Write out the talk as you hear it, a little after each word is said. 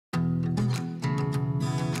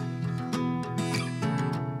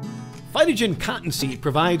PhytoGen Cottonseed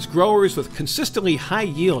provides growers with consistently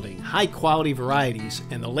high-yielding, high-quality varieties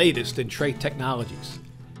and the latest in trait technologies.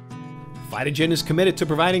 PhytoGen is committed to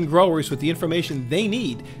providing growers with the information they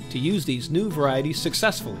need to use these new varieties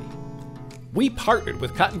successfully. We partnered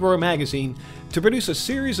with Cotton Grower Magazine to produce a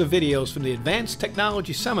series of videos from the Advanced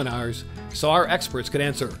Technology Seminars so our experts could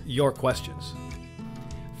answer your questions.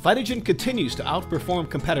 PhytoGen continues to outperform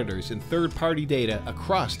competitors in third-party data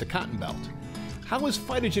across the cotton belt. How is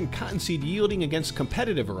PhytoGen Cottonseed yielding against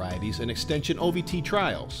competitive varieties in Extension OVT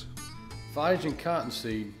trials? PhytoGen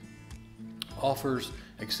Cottonseed offers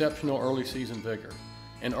exceptional early season vigor.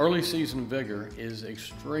 And early season vigor is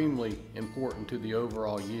extremely important to the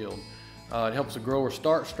overall yield. It helps the grower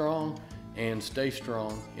start strong and stay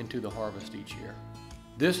strong into the harvest each year.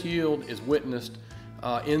 This yield is witnessed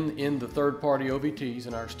in the third-party OVTs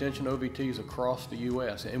and our extension OVTs across the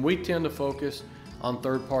U.S. And we tend to focus on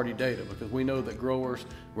third-party data because we know that growers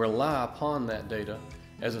rely upon that data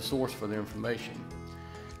as a source for their information.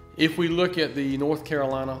 If we look at the North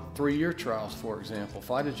Carolina 3-year trials, for example,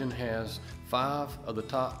 PhytoGen has 5 of the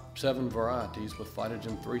top 7 varieties, with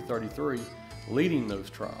PhytoGen 333 leading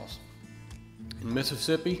those trials. In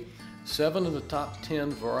Mississippi, 7 of the top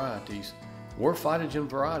 10 varieties were PhytoGen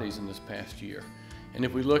varieties in this past year. And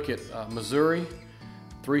if we look at Missouri,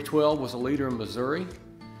 312 was a leader in Missouri.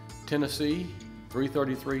 Tennessee,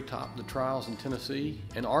 333 topped the trials in Tennessee.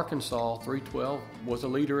 And Arkansas, 312 was a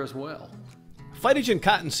leader as well. PhytoGen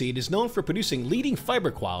Cottonseed is known for producing leading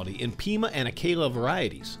fiber quality in Pima and Acela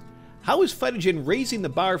varieties. How is PhytoGen raising the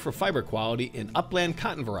bar for fiber quality in upland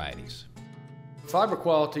cotton varieties? Fiber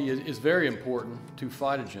quality is very important to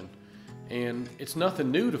PhytoGen, and it's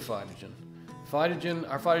nothing new to PhytoGen.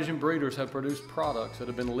 Our PhytoGen breeders have produced products that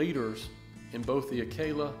have been leaders in both the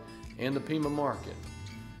Acela and the Pima market.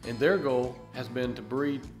 And their goal has been to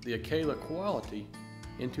breed the Acela quality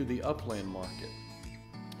into the upland market.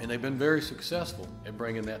 And they've been very successful at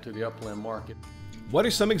bringing that to the upland market. What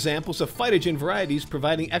are some examples of PhytoGen varieties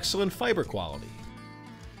providing excellent fiber quality?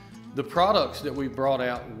 The products that we brought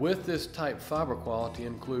out with this type fiber quality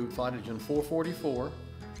include PhytoGen 444,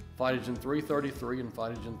 PhytoGen 333, and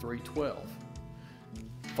PhytoGen 312.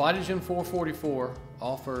 PhytoGen 444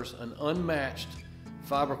 offers an unmatched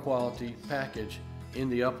fiber quality package in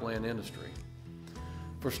the upland industry.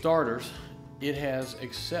 For starters, it has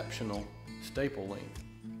exceptional staple length.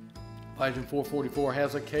 PhytoGen 444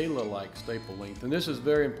 has a Acela-like staple length, and this is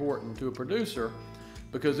very important to a producer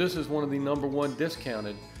because this is one of the #1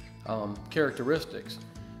 discounted characteristics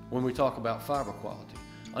when we talk about fiber quality.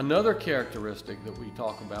 Another characteristic that we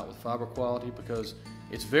talk about with fiber quality, because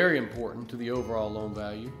it's very important to the overall loan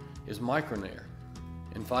value, is micronair.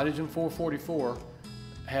 And PhytoGen 444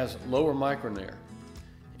 has lower micronair.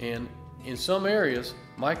 And in some areas,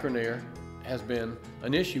 micronair has been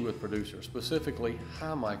an issue with producers, specifically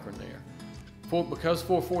high micronair. Because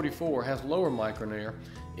 444 has lower micronair,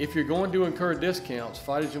 if you're going to incur discounts,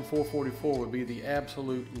 PhytoGen 444 would be the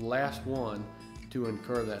absolute last one to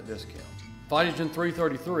incur that discount. PhytoGen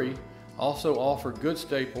 333 also offered good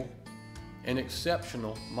staple and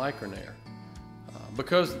exceptional micronair.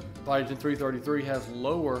 Because PhytoGen 333 has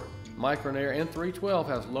lower micronair and 312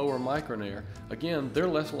 has lower micronair, again, they're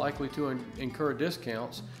less likely to incur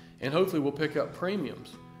discounts, and hopefully we'll pick up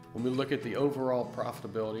premiums when we look at the overall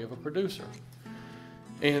profitability of a producer.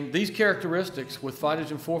 And these characteristics with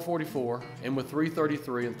PhytoGen 444 and with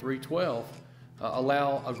 333 and 312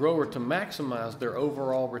 allow a grower to maximize their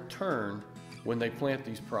overall return when they plant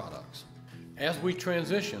these products. As we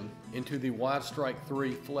transition into the Wide Strike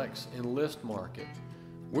 3 Flex Enlist market,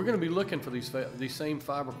 we're going to be looking for these same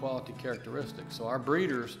fiber quality characteristics. So our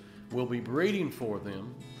breeders will be breeding for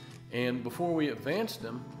them, and before we advance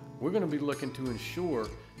them, we're going to be looking to ensure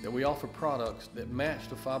that we offer products that match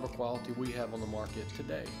the fiber quality we have on the market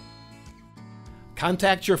today.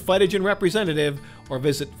 Contact your PhytoGen representative or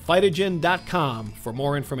visit phytogen.com for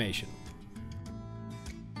more information.